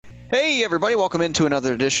Hey everybody, welcome into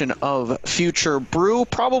another edition of Future Brew,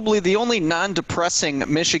 probably the only non-depressing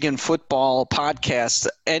Michigan football podcast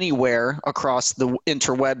anywhere across the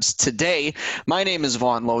interwebs today. My name is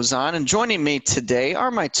Vaughn Lozon, and joining me today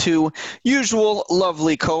are my two usual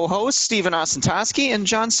lovely co-hosts, Stephen Osentoski and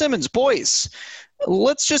John Simmons. Boys,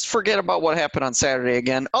 let's just forget about what happened on Saturday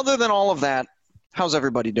again. Other than all of that, how's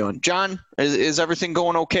everybody doing? John, is everything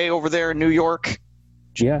going okay over there in New York?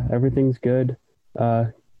 Yeah, everything's good.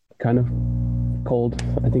 Kind of cold,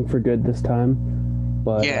 I think, for good this time.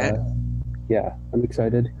 But yeah, I'm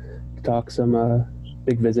excited to talk some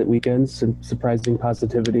big visit weekends, some surprising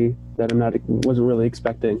positivity that wasn't really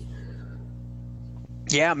expecting.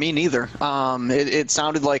 Yeah, me neither. It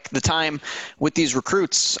sounded like the time with these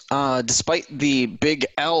recruits, despite the big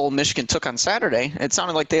L Michigan took on Saturday, it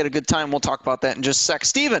sounded like they had a good time. We'll talk about that in just a sec.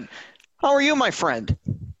 Stephen, how are you, my friend?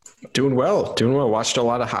 Doing well. Watched a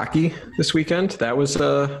lot of hockey this weekend. That was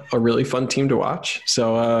a really fun team to watch.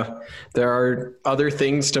 So there are other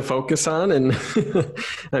things to focus on. And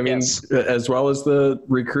I mean, yes, as well as the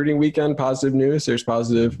recruiting weekend, positive news, there's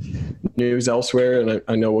positive news elsewhere. And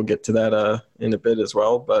I know we'll get to that in a bit as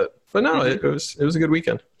well. But no, it was a good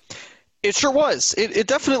weekend. It sure was. It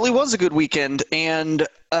definitely was a good weekend. And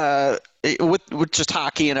with just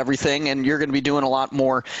hockey and everything, and you're going to be doing a lot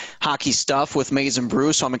more hockey stuff with Maize n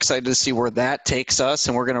Brew, so I'm excited to see where that takes us,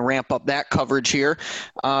 and we're going to ramp up that coverage here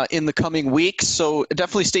in the coming weeks. So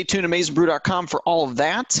definitely stay tuned to maizenbrew.com for all of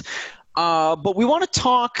that. But we want to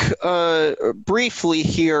talk briefly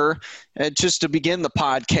here, just to begin the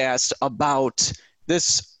podcast, about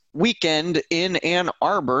this weekend in Ann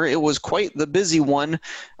Arbor. It was quite the busy one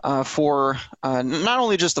for not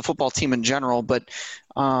only just the football team in general, but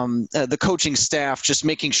the coaching staff, just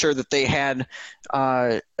making sure that they had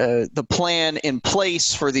the plan in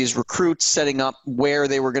place for these recruits, setting up where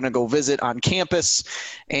they were going to go visit on campus,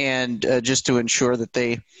 and just to ensure that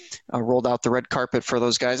they rolled out the red carpet for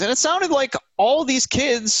those guys. And it sounded like all these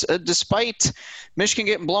kids, despite Michigan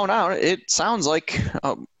getting blown out, it sounds like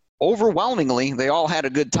overwhelmingly, they all had a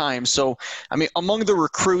good time. So, I mean, among the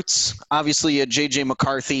recruits, obviously, J.J.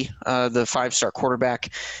 McCarthy, the five-star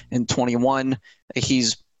quarterback in 21,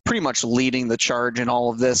 he's pretty much leading the charge in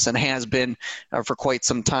all of this and has been for quite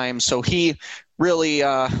some time. So he really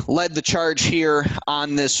led the charge here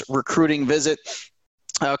on this recruiting visit.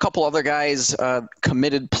 A couple other guys,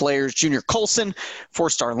 committed players, Junior Colson,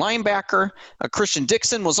 four-star linebacker. Christian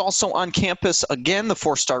Dixon was also on campus again, the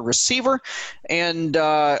four-star receiver. And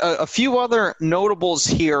a few other notables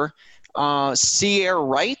here. Sierra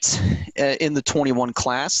Wright in the 21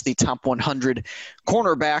 class, the top 100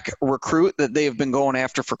 cornerback recruit that they've been going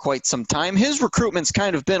after for quite some time. His recruitment's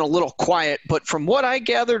kind of been a little quiet, but from what I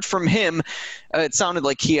gathered from him, it sounded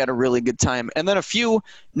like he had a really good time. And then a few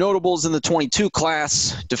notables in the 22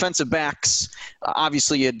 class, defensive backs.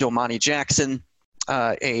 Obviously, you had Domani Jackson,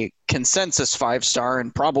 a consensus five-star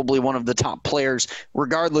and probably one of the top players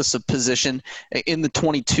regardless of position in the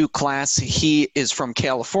 22 class. He is from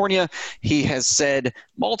California. He has said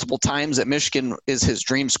multiple times that Michigan is his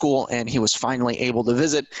dream school, and he was finally able to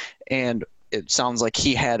visit, and it sounds like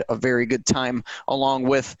he had a very good time along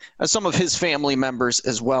with some of his family members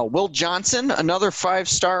as well. Will Johnson, another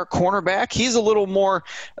five-star cornerback. He's a little more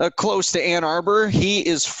close to Ann Arbor. He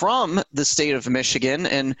is from the state of Michigan.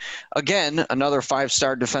 And again, another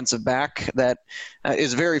five-star defensive back that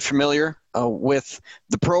is very familiar with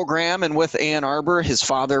the program and with Ann Arbor. His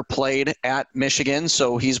father played at Michigan,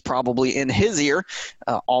 so he's probably in his ear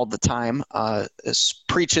all the time,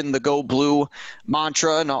 preaching the Go Blue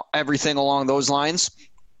mantra and everything along those lines.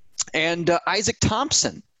 And Isaac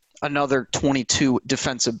Thompson, another 22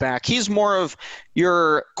 defensive back. He's more of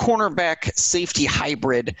your cornerback safety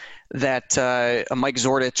hybrid that Mike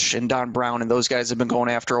Zordich and Don Brown and those guys have been going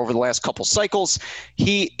after over the last couple cycles.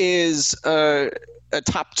 He is a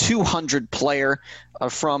top 200 player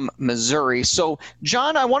from Missouri. So,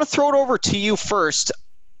 John, I want to throw it over to you first.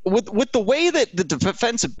 With the way that the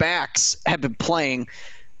defensive backs have been playing,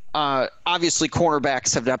 obviously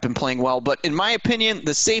cornerbacks have not been playing well, but in my opinion,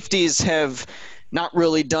 the safeties have not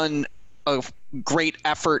really done a great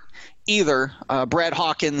effort either. Brad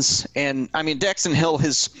Hawkins and, I mean, Daxton Hill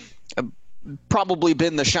has probably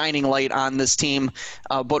been the shining light on this team,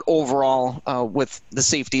 but overall with the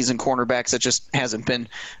safeties and cornerbacks, it just hasn't been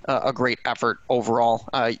a great effort overall.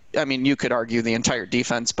 I mean, you could argue the entire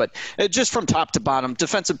defense, but just from top to bottom,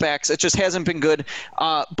 defensive backs, it just hasn't been good.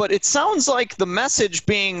 But it sounds like the message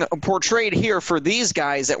being portrayed here for these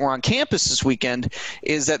guys that were on campus this weekend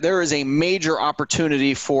is that there is a major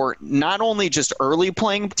opportunity for not only just early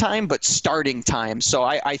playing time, but starting time. So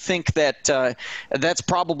I think that that's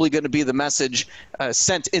probably going to be the message message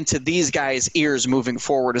sent into these guys' ears moving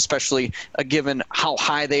forward, especially given how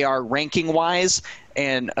high they are ranking-wise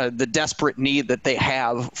and the desperate need that they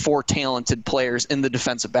have for talented players in the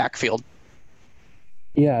defensive backfield.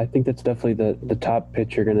 Yeah, I think that's definitely the top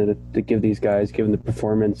pitch you're going to give these guys, given the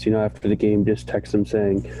performance. After the game, just text them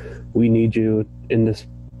saying, we need you in this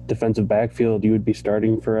defensive backfield. You would be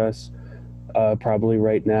starting for us probably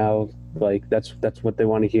right now. Like, that's what they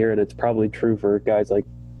want to hear, and it's probably true for guys like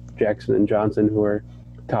Jackson and Johnson, who are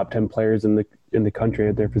top 10 players in the country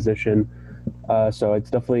at their position. So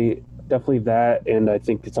it's definitely that, and I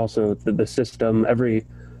think it's also the system. Every,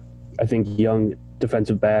 I think, young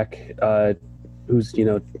defensive back who's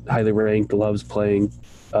highly ranked loves playing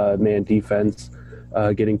man defense,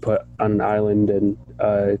 getting put on an island and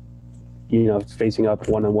facing up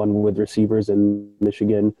one-on-one with receivers in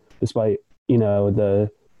Michigan, despite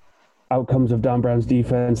the outcomes of Don Brown's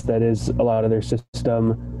defense. That is a lot of their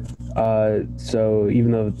system. So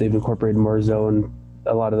even though they've incorporated more zone,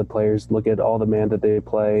 a lot of the players look at all the man that they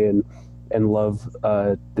play and love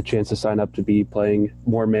the chance to sign up to be playing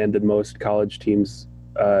more man than most college teams.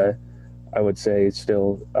 I would say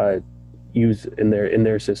still use in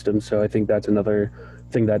their system. So I think that's another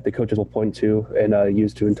thing that the coaches will point to and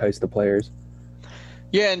use to entice the players.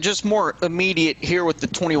 Yeah, and just more immediate here with the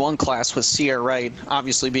 21 class with Cierre Wright,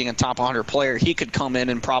 obviously being a top 100 player, he could come in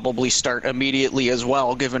and probably start immediately as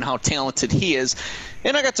well, given how talented he is.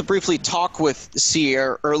 And I got to briefly talk with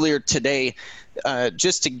Cierre earlier today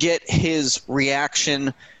just to get his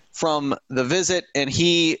reaction from the visit, and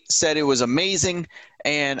he said it was amazing.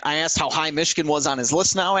 And I asked how high Michigan was on his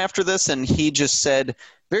list now after this, and he just said,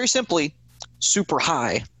 very simply, super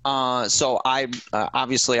high. So I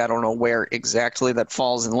obviously I don't know where exactly that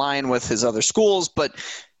falls in line with his other schools, but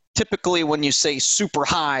typically when you say super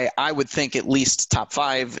high, I would think at least top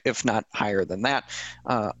 5, if not higher than that.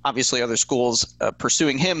 Obviously other schools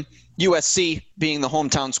pursuing him, USC being the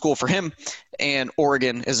hometown school for him, and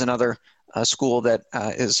Oregon is another school that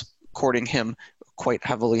is courting him quite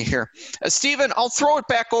heavily here. Stephen, I'll throw it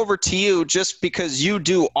back over to you just because you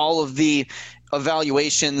do all of the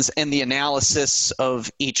evaluations and the analysis of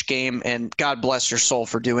each game, and God bless your soul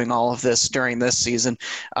for doing all of this during this season.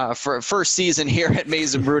 For a first season here at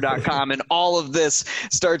MaizenBrew.com, and all of this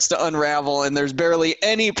starts to unravel, and there's barely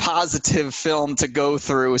any positive film to go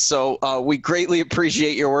through. So we greatly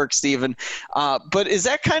appreciate your work, Stephen. But is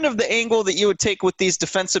that kind of the angle that you would take with these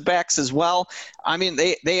defensive backs as well? I mean,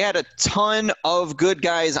 they had a ton of good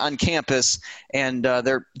guys on campus, and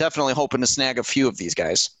they're definitely hoping to snag a few of these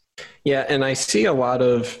guys. Yeah, and I see a lot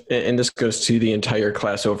of, and this goes to the entire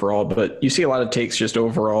class overall, but you see a lot of takes just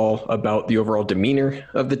overall about the overall demeanor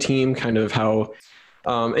of the team, kind of how,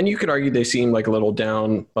 and you could argue they seem like a little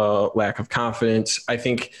down, lack of confidence. I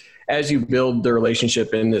think as you build the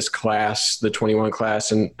relationship in this class, the 21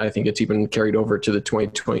 class, and I think it's even carried over to the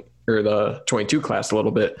 2020 or the 22 class a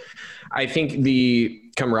little bit, I think the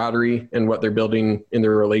camaraderie and what they're building in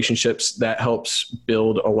their relationships, that helps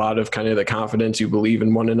build a lot of kind of the confidence you believe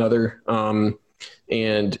in one another.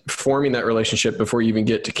 And forming that relationship before you even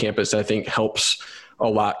get to campus, I think helps a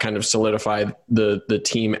lot kind of solidify the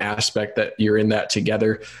team aspect that you're in that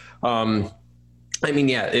together. I mean,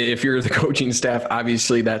 yeah, if you're the coaching staff,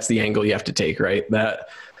 obviously that's the angle you have to take, right? That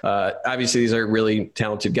obviously these are really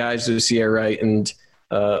talented guys, Cierre Wright and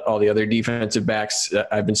all the other defensive backs.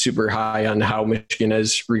 I've been super high on how Michigan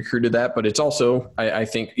has recruited that, but it's also, I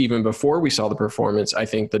think even before we saw the performance, I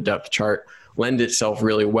think the depth chart lend itself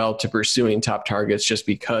really well to pursuing top targets, just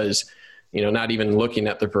because, not even looking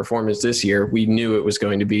at the performance this year, we knew it was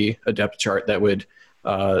going to be a depth chart that would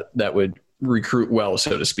recruit well,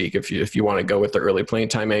 so to speak. If you want to go with the early playing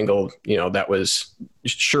time angle, that was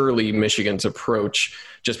surely Michigan's approach,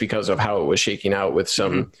 just because of how it was shaking out with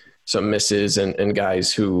some misses and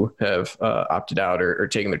guys who have opted out or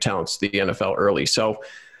taken their talents to the NFL early. So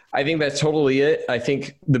I think that's totally it. I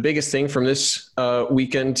think the biggest thing from this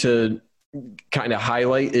weekend to kind of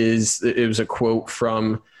highlight is it was a quote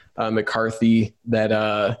from McCarthy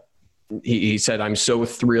that he said, "I'm so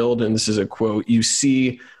thrilled," and this is a quote, "You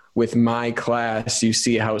see with my class, you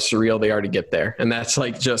see how surreal they are to get there." And that's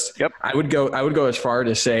like just, yep. I would go as far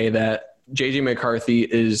to say that JJ McCarthy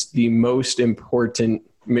is the most important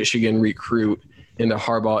Michigan recruit in the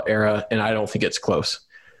Harbaugh era, and I don't think it's close.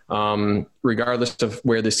 Regardless of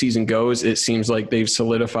where the season goes, it seems like they've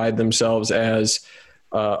solidified themselves as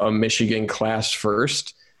a Michigan class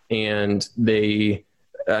first, and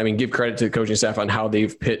give credit to the coaching staff on how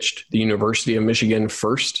they've pitched the University of Michigan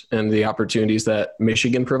first and the opportunities that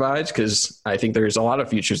Michigan provides, because I think there's a lot of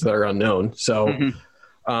futures that are unknown. So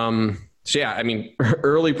So yeah, I mean,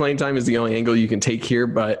 early playing time is the only angle you can take here,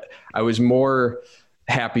 but I was more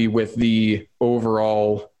happy with the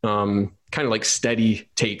overall kind of like steady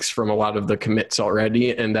takes from a lot of the commits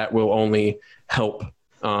already, and that will only help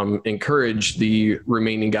encourage the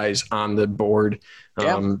remaining guys on the board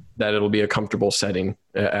that it'll be a comfortable setting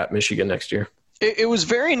at Michigan next year. It was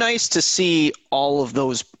very nice to see all of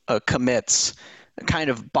those commits kind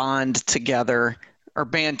of band together,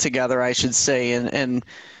 I should say, and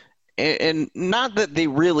not that they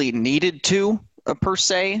really needed to per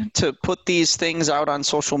se to put these things out on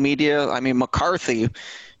social media. I mean, McCarthy,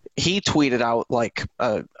 he tweeted out like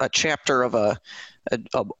a chapter of a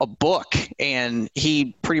book, and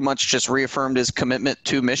he pretty much just reaffirmed his commitment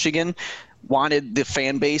to Michigan, wanted the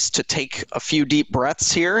fan base to take a few deep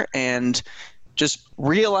breaths here and just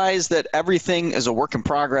realize that everything is a work in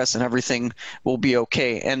progress and everything will be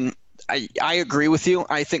okay. And I agree with you.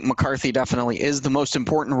 I think McCarthy definitely is the most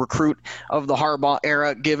important recruit of the Harbaugh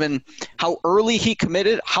era, given how early he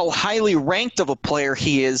committed, how highly ranked of a player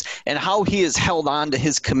he is, and how he has held on to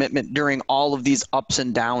his commitment during all of these ups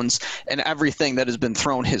and downs and everything that has been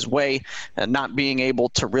thrown his way, and not being able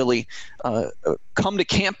to really come to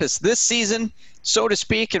campus this season, so to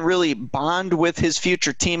speak, and really bond with his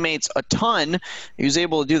future teammates a ton. He was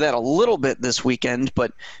able to do that a little bit this weekend,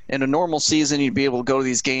 but in a normal season, you'd be able to go to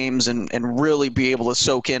these games and really be able to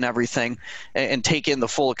soak in everything and take in the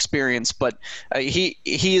full experience. But he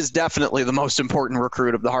is definitely the most important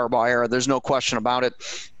recruit of the Harbaugh era. There's no question about it.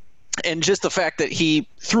 And just the fact that he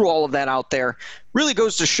threw all of that out there really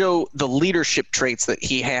goes to show the leadership traits that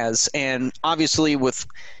he has. And obviously with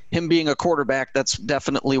him being a quarterback, that's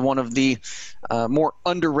definitely one of the more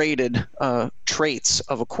underrated traits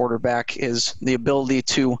of a quarterback, is the ability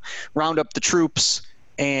to round up the troops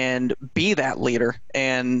and be that leader.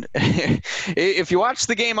 And if you watch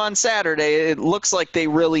the game on Saturday, it looks like they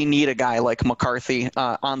really need a guy like McCarthy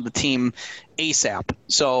on the team ASAP.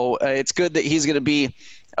 So it's good that he's going to be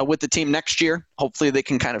with the team next year. Hopefully they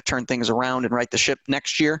can kind of turn things around and right the ship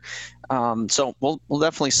next year. So we'll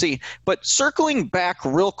definitely see. But circling back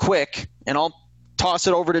real quick, and I'll toss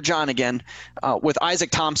it over to John again, with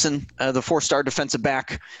Isaac Thompson, the 4-star defensive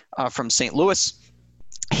back from St. Louis.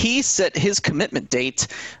 He set his commitment date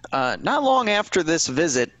not long after this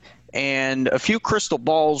visit, and a few crystal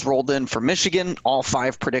balls rolled in for Michigan. All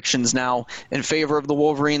 5 predictions now in favor of the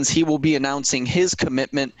Wolverines. He will be announcing his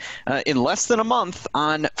commitment in less than a month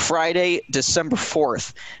on Friday, December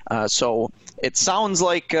 4th. So it sounds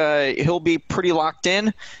like he'll be pretty locked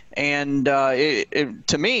in. And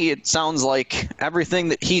to me, it sounds like everything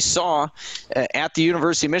that he saw at the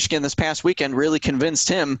University of Michigan this past weekend really convinced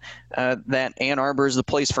him that Ann Arbor is the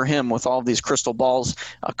place for him, with all of these crystal balls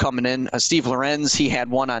coming in. Steve Lorenz, he had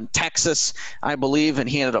one on Texas, I believe, and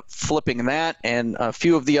he ended up flipping that. And a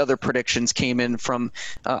few of the other predictions came in from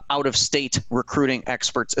out-of-state recruiting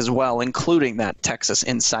experts as well, including that Texas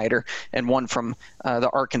insider and one from the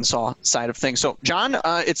Arkansas side of things. So, John,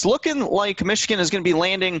 it's looking like Michigan is going to be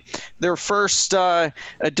landing their first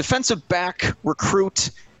defensive back recruit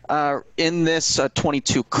in this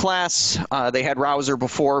 22 class. They had Rouser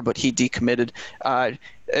before, but he decommitted.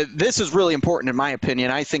 This is really important in my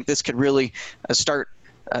opinion. I think this could really start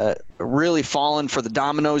really falling for the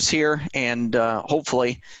dominoes here, and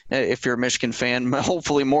hopefully, if you're a Michigan fan,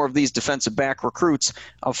 hopefully more of these defensive back recruits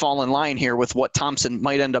fall in line here with what Thompson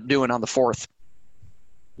might end up doing on the 4th.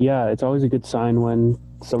 Yeah, it's always a good sign when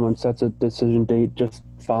someone sets a decision date just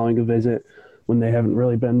following a visit when they haven't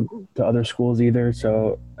really been to other schools either.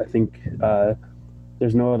 So I think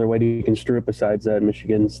there's no other way to construe it besides that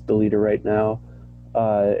Michigan's the leader right now.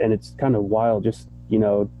 And it's kind of wild, just,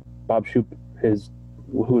 Bob Shoop, who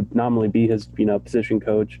would nominally be his, position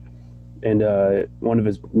coach, and one of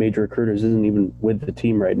his major recruiters isn't even with the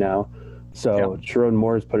team right now. So Sharon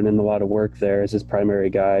Moore is putting in a lot of work there as his primary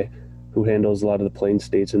guy who handles a lot of the Plain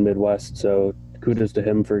States and Midwest. So kudos to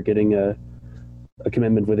him for getting a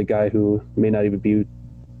commitment with a guy who may not even be,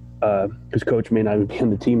 whose coach may not even be on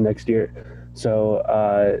the team next year. So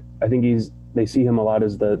I think they see him a lot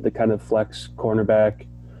as the kind of flex cornerback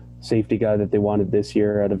safety guy that they wanted this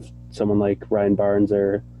year out of someone like Ryan Barnes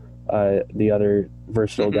or the other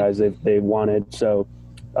versatile guys they wanted. So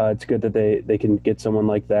it's good that they can get someone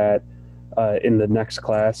like that in the next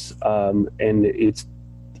class. And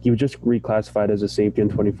he was just reclassified as a safety in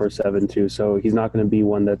 24/7 too. So he's not going to be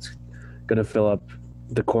one that's going to fill up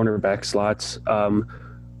the cornerback slots.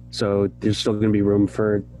 So there's still going to be room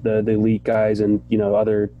for the elite guys and,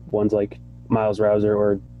 other ones like Miles Rouser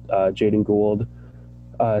or Jaden Gould.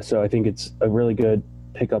 So I think it's a really good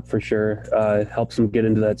pickup for sure. Helps him get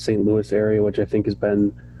into that St. Louis area, which I think has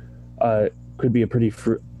been could be a pretty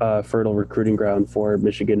fertile recruiting ground for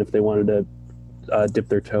Michigan if they wanted to dip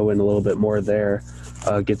their toe in a little bit more there,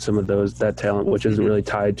 get some of that talent, which isn't really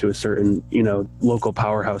tied to a certain, local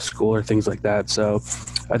powerhouse school or things like that. So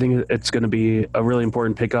I think it's going to be a really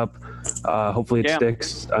important pickup. Hopefully it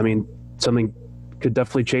sticks. I mean, something could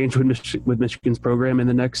definitely change with Michigan's program in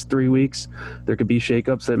the next 3 weeks. There could be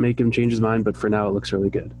shakeups that make him change his mind, but for now it looks really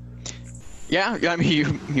good. Yeah, I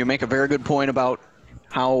mean, you make a very good point about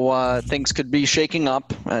how things could be shaking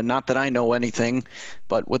up. Not that I know anything,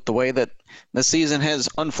 but with the way that the season has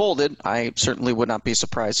unfolded, I certainly would not be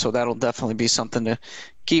surprised. So that'll definitely be something to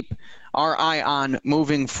keep our eye on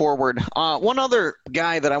moving forward. One other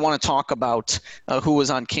guy that I want to talk about who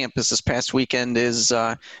was on campus this past weekend is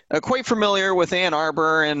quite familiar with Ann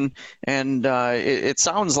Arbor, and it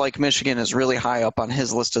sounds like Michigan is really high up on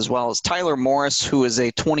his list as well. As Tyler Morris, who is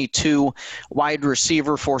a 22 wide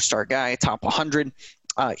receiver, 4-star guy, top 100.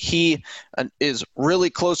 He is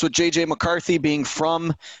really close with J.J. McCarthy, being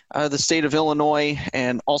from the state of Illinois,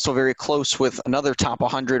 and also very close with another top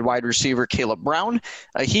 100 wide receiver, Caleb Brown.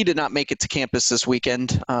 He did not make it to campus this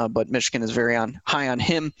weekend, but Michigan is very high on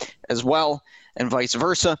him as well, and vice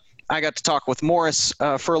versa. I got to talk with Morris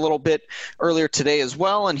for a little bit earlier today as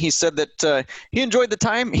well, and he said that he enjoyed the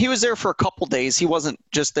time. He was there for a couple days. He wasn't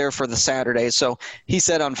just there for the Saturday. So he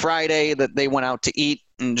said on Friday that they went out to eat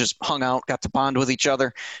and just hung out, got to bond with each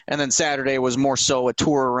other. And then Saturday was more so a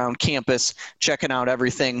tour around campus, checking out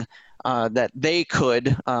everything that they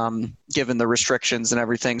could, given the restrictions and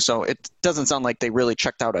everything. So it doesn't sound like they really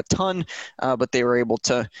checked out a ton, but they were able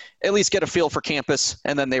to at least get a feel for campus,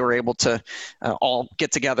 and then they were able to all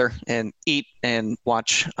get together and eat and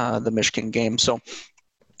watch the Michigan game. So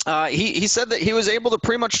he said that he was able to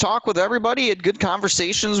pretty much talk with everybody, had good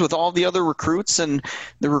conversations with all the other recruits and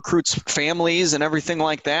the recruits' families and everything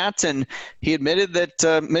like that. And he admitted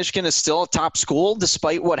that Michigan is still a top school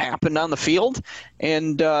despite what happened on the field.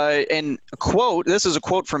 And quote, this is a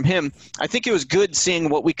quote from him: "I think it was good seeing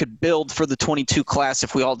what we could build for the 22 class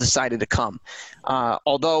if we all decided to come."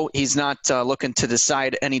 Although he's not looking to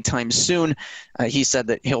decide anytime soon, he said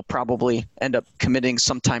that he'll probably end up committing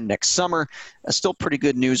sometime next summer. Still pretty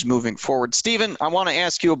good news moving forward. Steven, I want to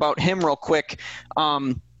ask you about him real quick.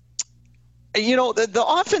 The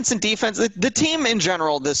offense and defense, the team in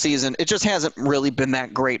general this season, it just hasn't really been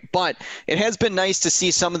that great. But it has been nice to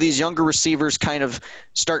see some of these younger receivers kind of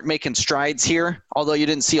start making strides here, although you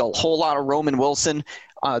didn't see a whole lot of Roman Wilson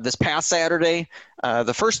this past Saturday.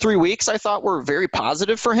 The first 3 weeks I thought were very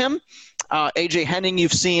positive for him. A.J. Henning,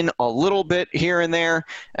 you've seen a little bit here and there.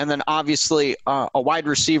 And then obviously a wide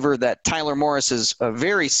receiver that Tyler Morris is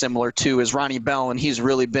very similar to is Ronnie Bell, and he's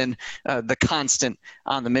really been the constant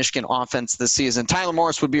on the Michigan offense this season. Tyler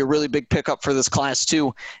Morris would be a really big pickup for this class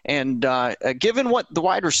too. And given what the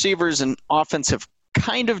wide receivers and offense have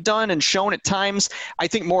kind of done and shown at times, I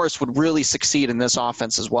think Morris would really succeed in this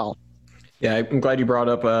offense as well. Yeah, I'm glad you brought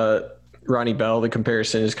up Ronnie Bell. The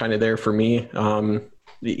comparison is kind of there for me.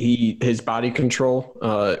 His body control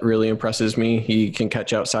really impresses me. He can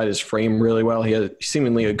catch outside his frame really well. He has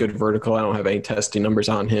seemingly a good vertical. I don't have any testing numbers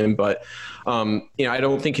on him, but I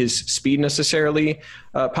don't think his speed necessarily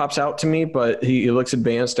pops out to me, but he looks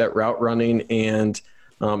advanced at route running and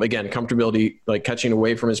again, comfortability, like catching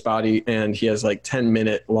away from his body. And he has like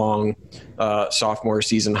 10-minute long sophomore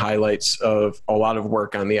season highlights of a lot of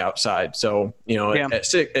work on the outside. So, at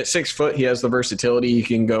 6 foot, he has the versatility. He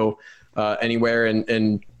can go anywhere,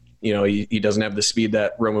 and he doesn't have the speed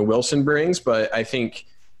that Roman Wilson brings, but I think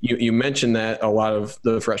you mentioned that a lot of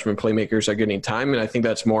the freshman playmakers are getting time, and I think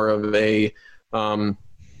that's more of a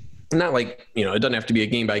not like, it doesn't have to be a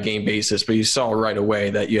game-by-game basis, but you saw right away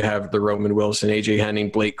that you have the Roman Wilson, A.J. Henning,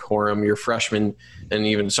 Blake Corum, your freshman and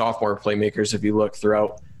even sophomore playmakers. If you look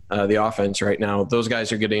throughout the offense right now, those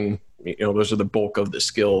guys are getting, those are the bulk of the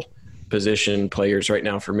skill position players right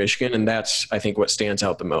now for Michigan. And that's, I think, what stands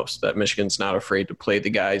out the most, that Michigan's not afraid to play the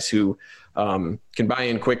guys who can buy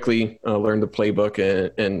in quickly, learn the playbook,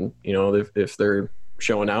 and if they're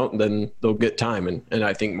showing out, then they'll get time. And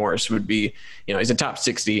I think Morris would be, he's a top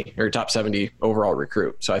 60 or top 70 overall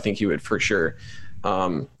recruit. So I think he would for sure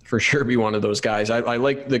be one of those guys. I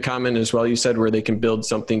like the comment as well you said, where they can build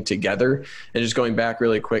something together. And just going back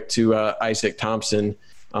really quick to Isaac Thompson,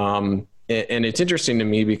 and it's interesting to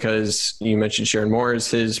me because you mentioned Sharon Moore as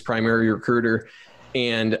his primary recruiter.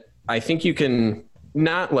 And I think you can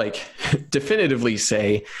not definitively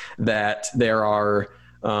say that there are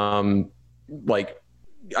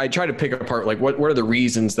I try to pick apart, like, what are the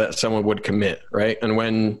reasons that someone would commit, right? And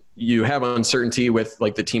when you have uncertainty with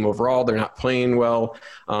like the team overall, they're not playing well,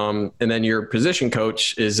 and then your position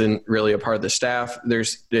coach isn't really a part of the staff,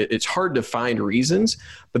 it's hard to find reasons.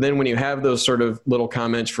 But then when you have those sort of little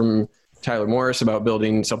comments from Tyler Morris about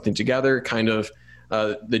building something together, kind of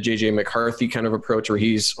the JJ McCarthy kind of approach where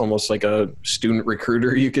he's almost like a student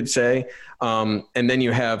recruiter, you could say. And then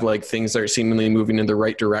you have like things that are seemingly moving in the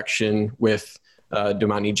right direction with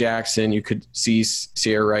Domani Jackson. You could see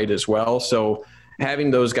Sierra Wright as well. So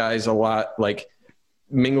having those guys a lot like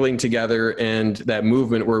mingling together, and that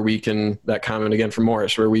movement where we can, that comment again from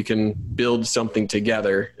Morris, where we can build something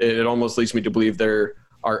together, it almost leads me to believe there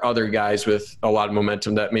are other guys with a lot of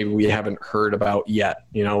momentum that maybe we haven't heard about yet.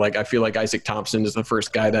 You know, like I feel like Isaac Thompson is the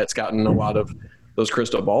first guy that's gotten a lot of those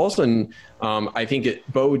crystal balls. And I think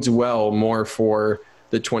it bodes well more for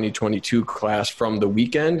the 2022 class from the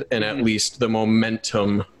weekend, and at least the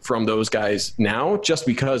momentum from those guys now, just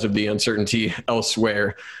because of the uncertainty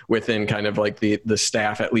elsewhere within kind of like the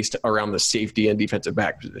staff, at least around the safety and defensive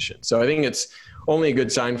back position. So I think it's only a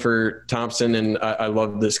good sign for Thompson, and I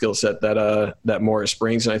love the skill set that Morris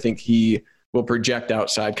brings, and I think he will project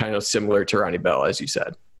outside kind of similar to Ronnie Bell, as you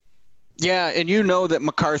said. Yeah, and you know that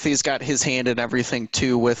McCarthy's got his hand in everything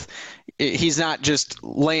too. He's not just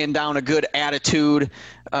laying down a good attitude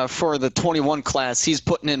for the 21 class. He's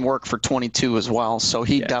putting in work for 22 as well. So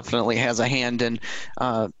he definitely has a hand in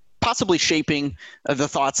possibly shaping the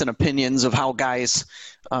thoughts and opinions of how guys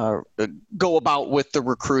go about with the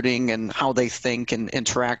recruiting and how they think and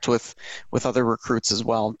interact with other recruits as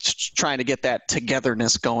well, trying to get that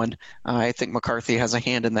togetherness going. I think McCarthy has a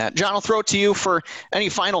hand in that. John, I'll throw it to you for any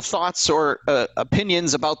final thoughts or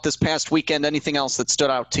opinions about this past weekend. Anything else that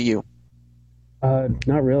stood out to you?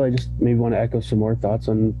 Not really. I just maybe want to echo some more thoughts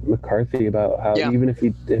on McCarthy about how even if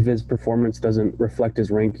his performance doesn't reflect his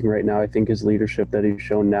ranking right now, I think his leadership that he's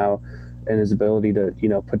shown now and his ability to,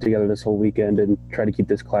 put together this whole weekend and try to keep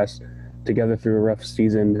this class together through a rough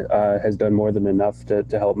season has done more than enough to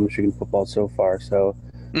help Michigan football so far. So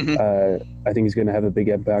I think he's going to have a big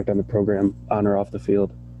impact on the program on or off the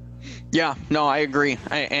field. Yeah, no, I agree.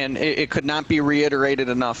 And it could not be reiterated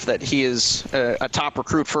enough that he is a top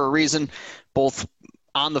recruit for a reason, both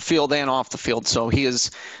on the field and off the field. So he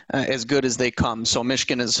is as good as they come. So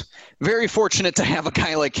Michigan is very fortunate to have a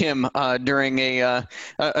guy like him during a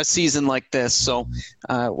season like this. So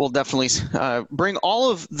we'll definitely bring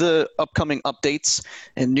all of the upcoming updates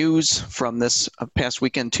and news from this past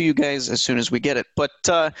weekend to you guys as soon as we get it.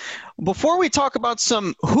 But before we talk about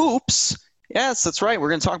some hoops, yes, that's right. We're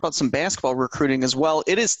going to talk about some basketball recruiting as well.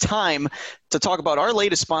 It is time to talk about our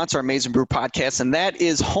latest sponsor, our Maize n Brew podcast, and that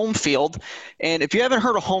is Home Field. And if you haven't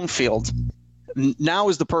heard of Home Field, now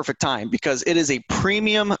is the perfect time because it is a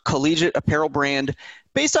premium collegiate apparel brand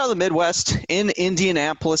based out of the Midwest in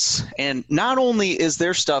Indianapolis. And not only is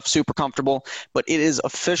their stuff super comfortable, but it is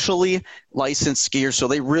officially licensed gear. So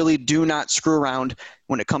they really do not screw around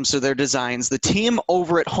when it comes to their designs. The team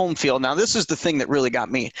over at Home Field, now this is the thing that really got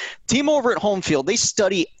me. Team over at Home Field, they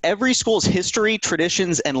study every school's history,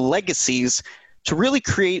 traditions, and legacies to really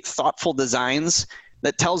create thoughtful designs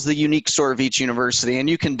that tells the unique story of each university. And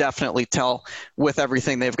you can definitely tell with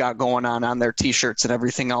everything they've got going on their t-shirts and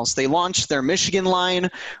everything else. They launched their Michigan line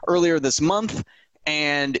earlier this month.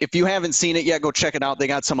 And if you haven't seen it yet, go check it out. They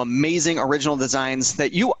got some amazing original designs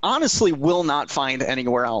that you honestly will not find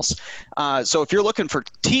anywhere else. So if you're looking for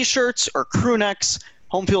t-shirts or crew necks,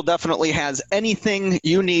 Home Field definitely has anything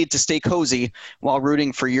you need to stay cozy while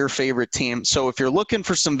rooting for your favorite team. So if you're looking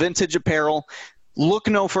for some vintage apparel, look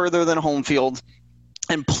no further than Home Field.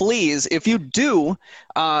 And please, if you do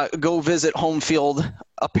go visit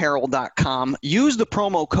homefieldapparel.com, use the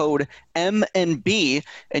promo code MNB,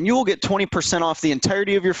 and you will get 20% off the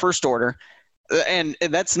entirety of your first order. And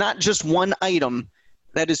that's not just one item.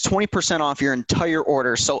 That is 20% off your entire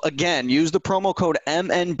order. So again, use the promo code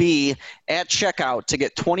MNB at checkout to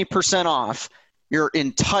get 20% off your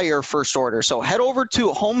entire first order. So head over to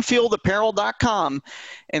homefieldapparel.com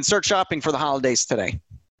and start shopping for the holidays today.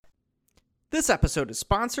 This episode is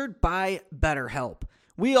sponsored by BetterHelp.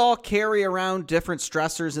 We all carry around different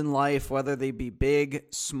stressors in life, whether they be big,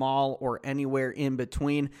 small, or anywhere in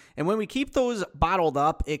between. And when we keep those bottled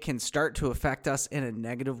up, it can start to affect us in a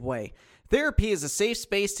negative way. Therapy is a safe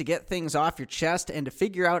space to get things off your chest and to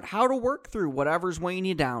figure out how to work through whatever's weighing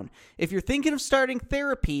you down. If you're thinking of starting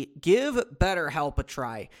therapy, give BetterHelp a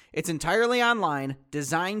try. It's entirely online,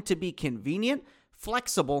 designed to be convenient,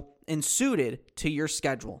 flexible, and suited to your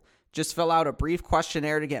schedule. Just fill out a brief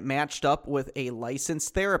questionnaire to get matched up with a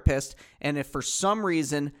licensed therapist, and if for some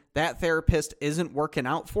reason that therapist isn't working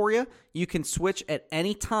out for you, you can switch at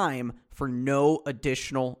any time for no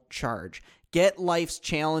additional charge. Get life's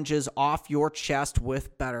challenges off your chest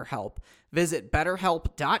with BetterHelp. Visit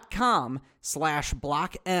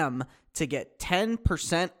BetterHelp.com/BlockM to get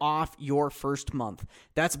 10% off your first month.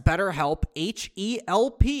 That's BetterHelp,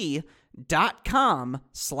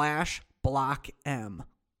 HELP.com/BlockM.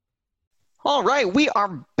 All right, we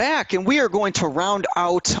are back, and we are going to round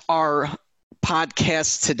out our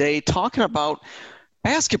podcast today talking about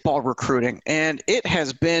basketball recruiting, and it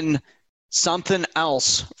has been something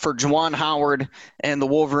else for Juwan Howard and the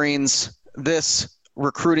Wolverines this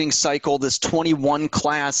recruiting cycle, this 21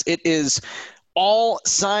 class. It is all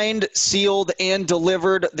signed, sealed, and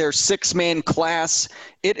delivered. Their 6-man class.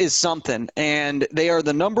 It is something, and they are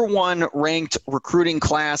the number 1 ranked recruiting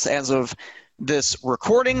class as of this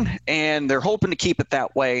recording, and they're hoping to keep it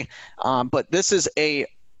that way. But this is a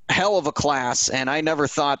hell of a class, and I never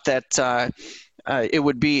thought that it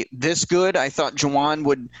would be this good. I thought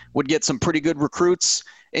Juwan would get some pretty good recruits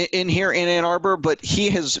in here in Ann Arbor, but he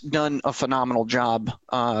has done a phenomenal job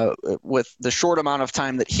with the short amount of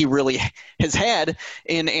time that he really has had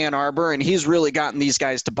in Ann Arbor, and he's really gotten these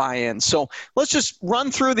guys to buy in. So let's just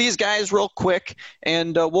run through these guys real quick,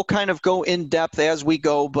 and we'll kind of go in depth as we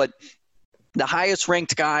go. But the highest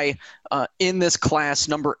ranked guy in this class,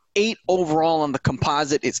 number 8 overall on the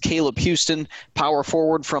composite, is Caleb Houston, power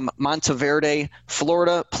forward from Monteverde,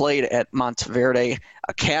 Florida, played at Monteverde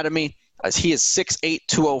Academy. He is 6'8",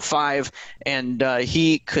 205, and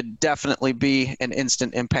he could definitely be an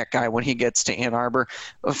instant impact guy when he gets to Ann Arbor.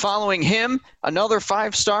 Following him, another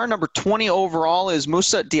 5-star, number 20 overall, is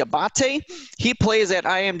Musa Diabate. He plays at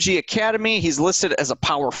IMG Academy. He's listed as a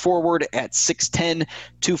power forward at 6'10",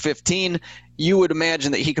 215. You would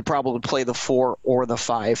imagine that he could probably play the 4 or the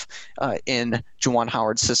 5 in Juwan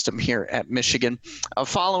Howard's system here at Michigan.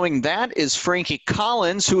 Following that is Frankie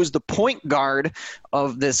Collins, who is the point guard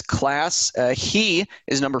of this class. He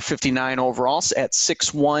is number 59 overall at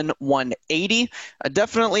 6'1", 180.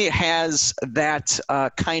 Definitely has that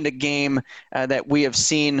kind of game that we have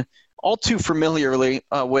seen all too familiarly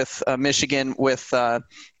with Michigan, with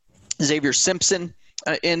Xavier Simpson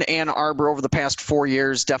in Ann Arbor over the past 4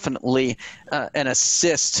 years. Definitely an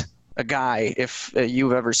assist a guy if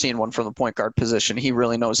you've ever seen one from the point guard position. He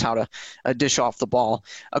really knows how to dish off the ball.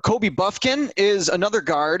 Kobe Buffkin is another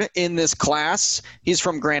guard in this class. He's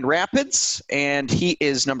from Grand Rapids, and he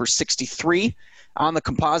is number 63 on the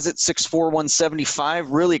composite, 6'4", 175.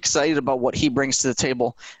 Really excited about what he brings to the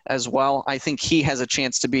table as well. I think he has a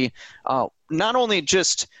chance to be not only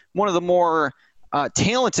just one of the more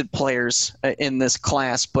talented players in this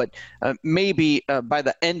class, but maybe by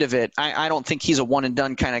the end of it, I don't think he's a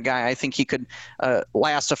one-and-done kind of guy. I think he could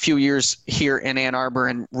last a few years here in Ann Arbor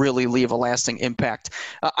and really leave a lasting impact.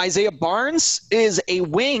 Isaiah Barnes is a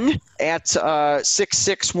wing at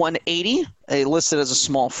 6'6", 180. Listed as a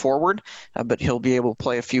small forward, but he'll be able to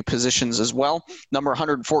play a few positions as well. Number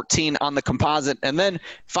 114 on the composite. And then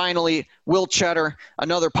finally, Will Cheddar,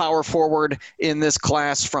 another power forward in this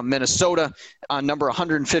class from Minnesota. Number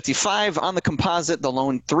 155 on the composite, the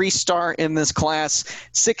lone 3-star in this class,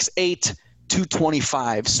 6'8",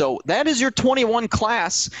 225. So that is your 21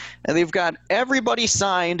 class, and they've got everybody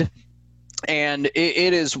signed, and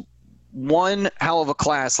it is one hell of a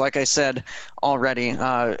class, like I said already.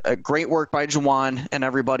 Great work by Juwan and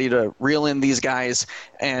everybody to reel in these guys,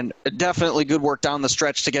 and definitely good work down the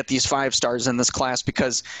stretch to get these 5-stars in this class,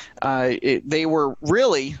 because they were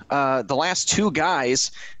really the last 2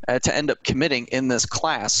 guys to end up committing in this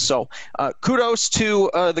class. So kudos to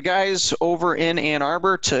the guys over in Ann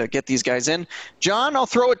Arbor to get these guys in. John, I'll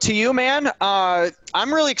throw it to you, man.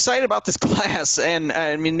 I'm really excited about this class, and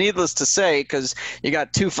I mean, needless to say, because you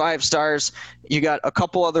got 2 5-stars, you got a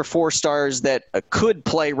couple other 4-stars that could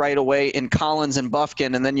play right away in Collins and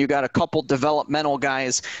Buffkin, and then you got a couple developmental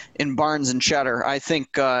guys in Barnes and Cheddar. I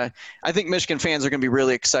think Michigan fans are going to be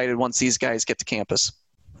really excited once these guys get to campus.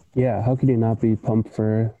 Yeah, how could you not be pumped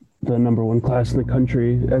for the number 1 class in the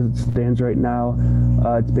country as it stands right now?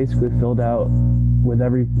 It's basically filled out with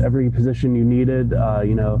every position you needed.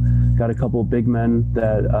 Got a couple of big men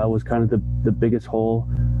that was kind of the biggest hole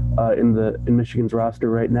in Michigan's roster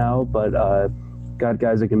right now, but got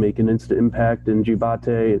guys that can make an instant impact in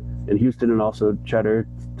Diabate and Houston, and also Cheddar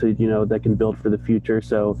that can build for the future.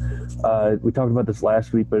 So we talked about this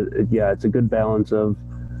last week, but it's a good balance of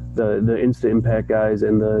the instant impact guys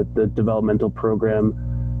and the developmental program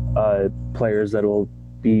players that will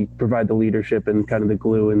provide the leadership and kind of the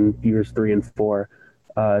glue in years 3 and 4.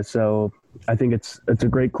 So I think it's a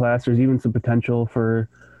great class. There's even some potential for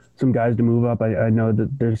some guys to move up. I know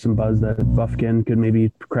that there's some buzz that Bufkin could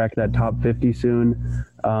maybe crack that top 50 soon.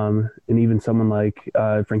 And even someone like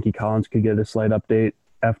Frankie Collins could get a slight update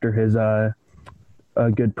after his a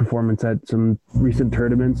good performance at some recent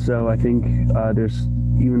tournaments. So I think there's,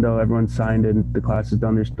 even though everyone's signed and the class is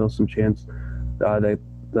done, there's still some chance that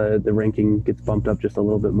the ranking gets bumped up just a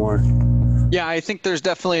little bit more. Yeah, I think there's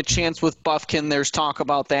definitely a chance with Bufkin. There's talk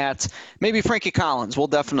about that. Maybe Frankie Collins. We'll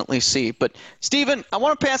definitely see. But, Steven, I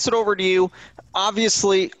want to pass it over to you.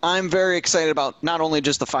 Obviously, I'm very excited about not only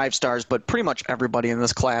just the 5 stars, but pretty much everybody in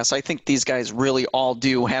this class. I think these guys really all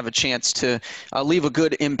do have a chance to leave a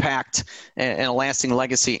good impact and a lasting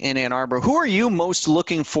legacy in Ann Arbor. Who are you most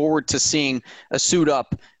looking forward to seeing suit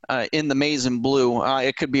up in the maize and blue?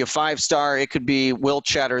 It could be a 5-star. It could be Will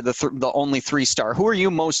Cheddar, the only 3-star. Who are you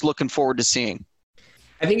most looking forward to seeing?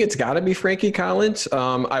 I think it's got to be Frankie Collins.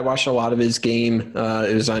 I watched a lot of his game.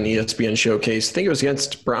 It was on ESPN Showcase. I think it was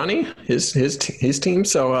against Bronny, his team.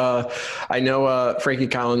 So I know Frankie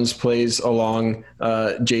Collins plays along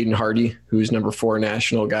Jaden Hardy, who's number 4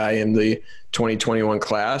 national guy in the 2021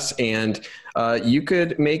 class. And you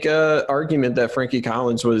could make an argument that Frankie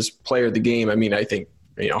Collins was player of the game. I mean, I think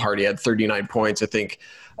Hardy had 39 points. I think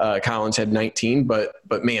Collins had 19. But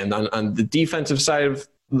man, on the defensive side of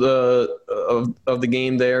the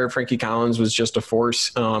game there, Frankie Collins was just a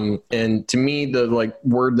force. And to me, the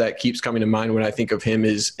word that keeps coming to mind when I think of him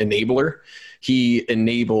is enabler. He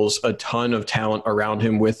enables a ton of talent around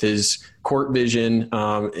him with his court vision,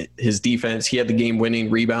 his defense. He had the game-winning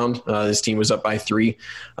rebound. His team was up by 3,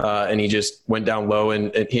 and he just went down low,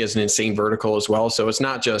 and he has an insane vertical as well. So it's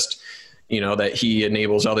not just that he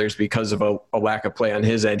enables others because of a lack of play on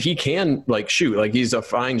his end. He can shoot, he's a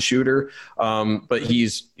fine shooter, but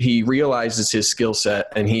he realizes his skill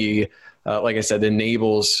set, and he, like I said,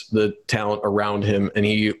 enables the talent around him, and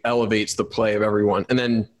he elevates the play of everyone. And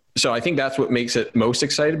then, so I think that's what makes it most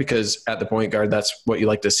exciting, because at the point guard, that's what you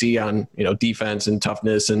like to see on, defense and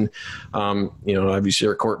toughness. And, obviously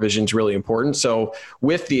your court vision is really important. So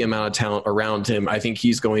with the amount of talent around him, I think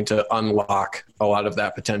he's going to unlock a lot of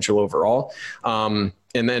that potential overall. And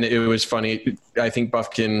then it was funny. I think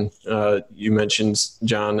Bufkin, you mentioned,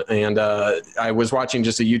 John, and I was watching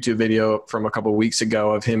just a YouTube video from a couple of weeks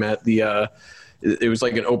ago of him at it was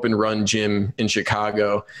like an open run gym in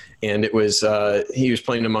Chicago. And it was, he was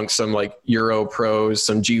playing amongst some Euro pros,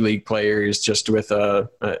 some G League players, just with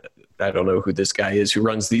I don't know who this guy is who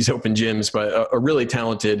runs these open gyms, but a really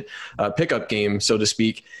talented pickup game, so to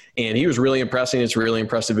speak. And he was really impressing. It's a really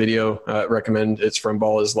impressive video. Recommend. It's from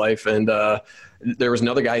Ball Is Life. And there was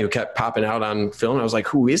another guy who kept popping out on film. I was like,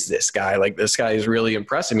 who is this guy? This guy is really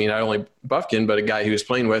impressive. I mean, not only Bufkin, but a guy he was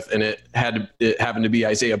playing with, and it happened to be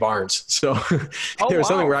Isaiah Barnes. So there was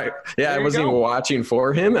something right. Yeah, I wasn't even watching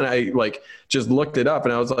for him, and I just looked it up,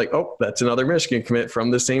 and I was like, oh, that's another Michigan commit from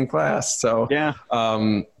the same class. So yeah.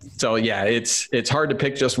 It's hard to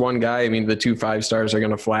pick just one guy. I mean, the 2 5-stars are going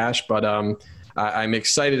to flash, but I'm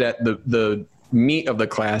excited at the meat of the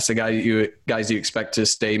class, the guys you expect to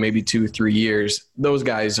stay maybe 2-3 years. Those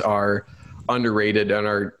guys are underrated and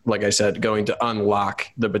are, like I said, going to unlock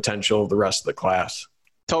the potential of the rest of the class.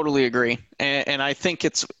 Totally agree. And I think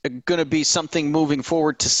it's going to be something moving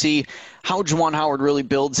forward to see how Juwan Howard really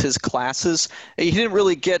builds his classes. He didn't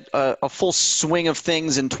really get a full swing of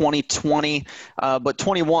things in 2020, but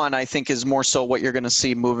 21, I think, is more so what you're going to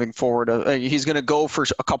see moving forward. He's going to go for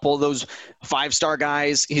a couple of those 5-star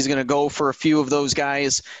guys. He's going to go for a few of those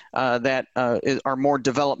guys that are more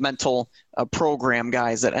developmental program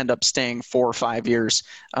guys that end up staying 4 or 5 years,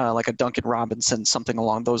 like a Duncan Robinson, something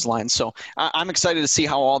along those lines. So I'm excited to see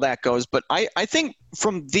how all that goes. But I think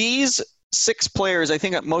from these 6 players, I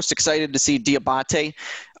think I'm most excited to see Diabate.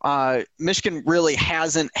 Michigan really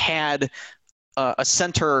hasn't had a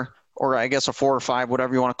center, or I guess a 4 or 5,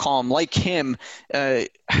 whatever you want to call him, like him. I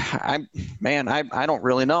don't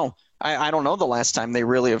really know. I don't know the last time they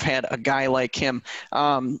really have had a guy like him.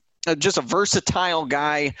 Just a versatile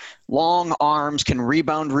guy, long arms, can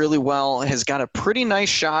rebound really well, has got a pretty nice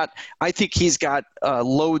shot. I think he's got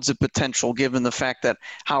loads of potential given the fact that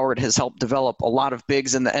Howard has helped develop a lot of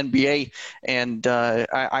bigs in the NBA. And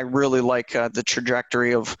I really like the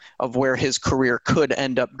trajectory of where his career could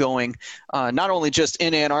end up going, not only just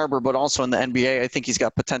in Ann Arbor, but also in the NBA. I think he's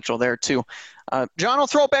got potential there too. John, I'll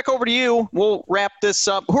throw it back over to you. We'll wrap this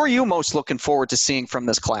up. Who are you most looking forward to seeing from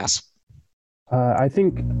this class? I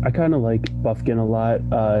think I kind of like Bufkin a lot.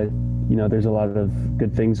 There's a lot of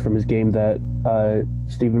good things from his game that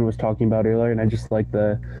Steven was talking about earlier, and I just like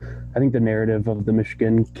the narrative of the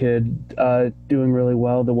Michigan kid doing really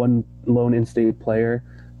well, the one lone in-state player.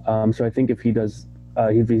 So I think if he does,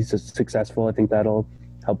 if he's successful, I think that'll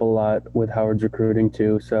help a lot with Howard's recruiting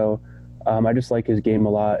too. So I just like his game a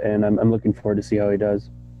lot, and I'm looking forward to see how he does.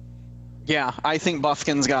 Yeah, I think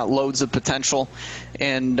Bufkin's got loads of potential.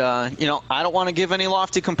 And, I don't want to give any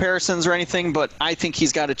lofty comparisons or anything, but I think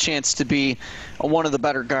he's got a chance to be one of the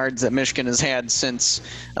better guards that Michigan has had since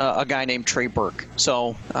a guy named Trey Burke.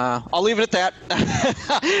 So I'll leave it at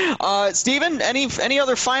that. Steven, any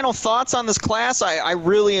other final thoughts on this class? I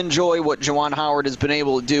really enjoy what Juwan Howard has been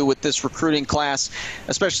able to do with this recruiting class,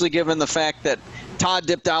 especially given the fact that Todd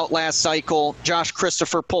dipped out last cycle. Josh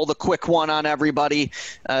Christopher pulled a quick one on everybody.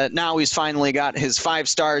 Now he's finally got his 5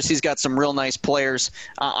 stars. He's got some real nice players.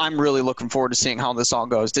 I'm really looking forward to seeing how this all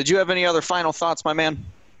goes. Did you have any other final thoughts, my man?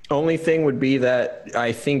 Only thing would be that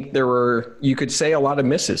I think there were, you could say, a lot of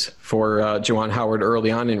misses for Juwan Howard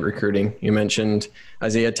early on in recruiting. You mentioned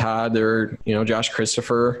Isaiah Todd or, Josh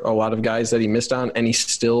Christopher, a lot of guys that he missed on, and he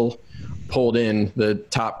still pulled in the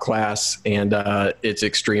top class, and it's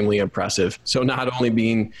extremely impressive. So not only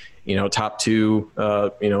being, top 2,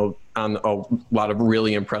 on a lot of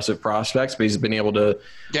really impressive prospects, but he's been able to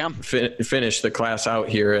finish the class out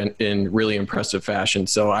here in really impressive fashion.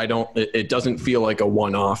 So it doesn't feel like a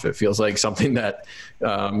one-off. It feels like something that,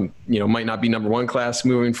 might not be number 1 class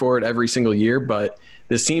moving forward every single year, but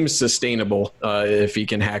this seems sustainable if he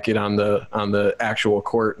can hack it on the actual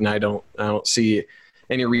court. And I don't see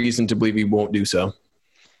any reason to believe he won't do so.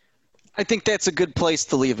 I think that's a good place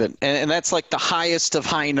to leave it. And that's like the highest of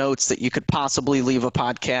high notes that you could possibly leave a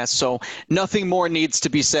podcast. So nothing more needs to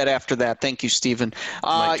be said after that. Thank you, Stephen.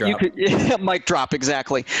 Mic drop. Mic drop,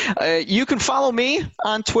 exactly. You can follow me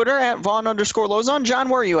on Twitter at Vaughn_Lozon. John,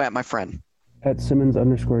 where are you at, my friend? At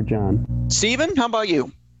Simmons_John. Stephen, how about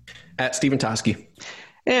you? At Stephen Toski.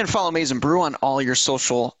 And follow Maize and Brew on all your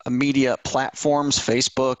social media platforms,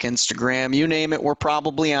 Facebook, Instagram, you name it, we're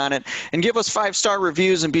probably on it. And give us 5-star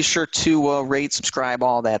reviews and be sure to rate, subscribe,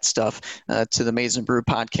 all that stuff to the Maize and Brew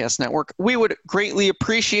Podcast Network. We would greatly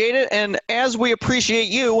appreciate it. And as we appreciate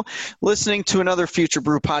you listening to another Future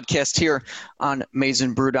Brew podcast here on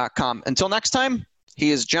MaizeandBrew.com. Until next time,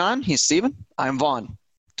 he is John, he's Steven, I'm Vaughn.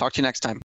 Talk to you next time.